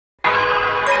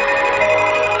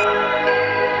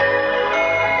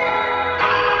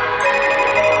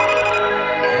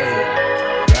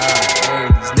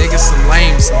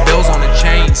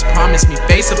chains. Promise me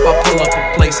face if I pull up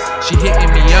a place. She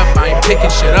hitting me up, I ain't picking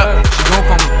shit up. She gon'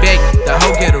 call me fake, that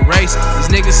hoe get erased. These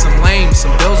niggas some lame,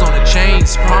 some bills on the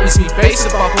chains. Promise me face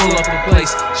if I pull up a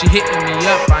place. She hitting me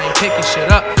up, I ain't picking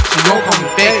shit up. She gon' call me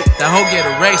fake, that hoe get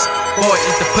erased. Boy,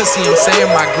 eat the pussy, I'm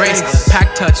saying my grace.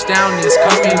 Pack touchdown is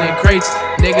coming in crates.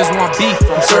 Niggas want beef,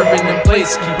 I'm serving them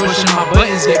plates. Keep pushing my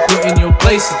buttons, get put in your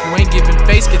place. If you ain't giving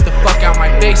face, get the fuck out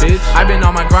my face. I been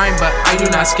on my grind, but I do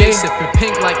not skate. Sipping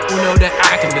pink like Uno the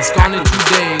activist. Gone in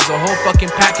 2 days, a whole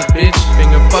fucking packet, bitch.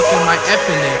 Finger fucking my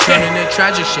effing it, turning to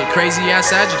tragic shit. Crazy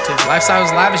ass adjective.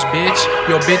 Lifestyle's lavish, bitch.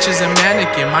 Your bitch is a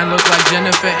mannequin. Mine look like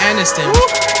Jennifer Aniston.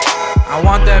 I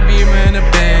want that Beamer in the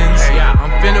Benz.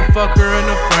 I'm finna fuck her and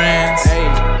her friends.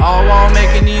 All while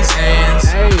making these ends.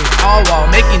 All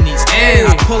while making these ends.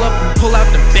 I pull up and pull out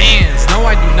the bands. No,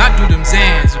 I do not do them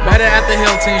Zans. You better at the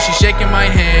Hilton, she shaking my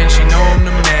hand. She know I'm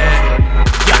the man.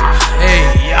 Yeah,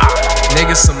 hey, yeah.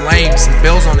 Niggas some lame, some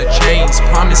bills on the chains.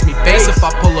 Promise me face if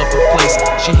I pull up a place.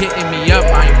 She hitting me up,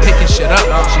 I ain't picking shit up.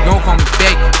 She gon' call me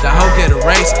fake, the hoe get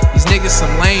erased. These niggas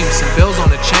some lame, some bills on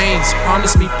the chains.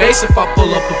 Promise me face if I pull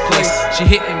up a place. She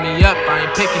hitting me up, I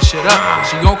ain't picking shit up.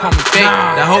 She gon' call me fake,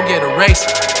 the hoe get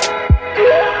erased.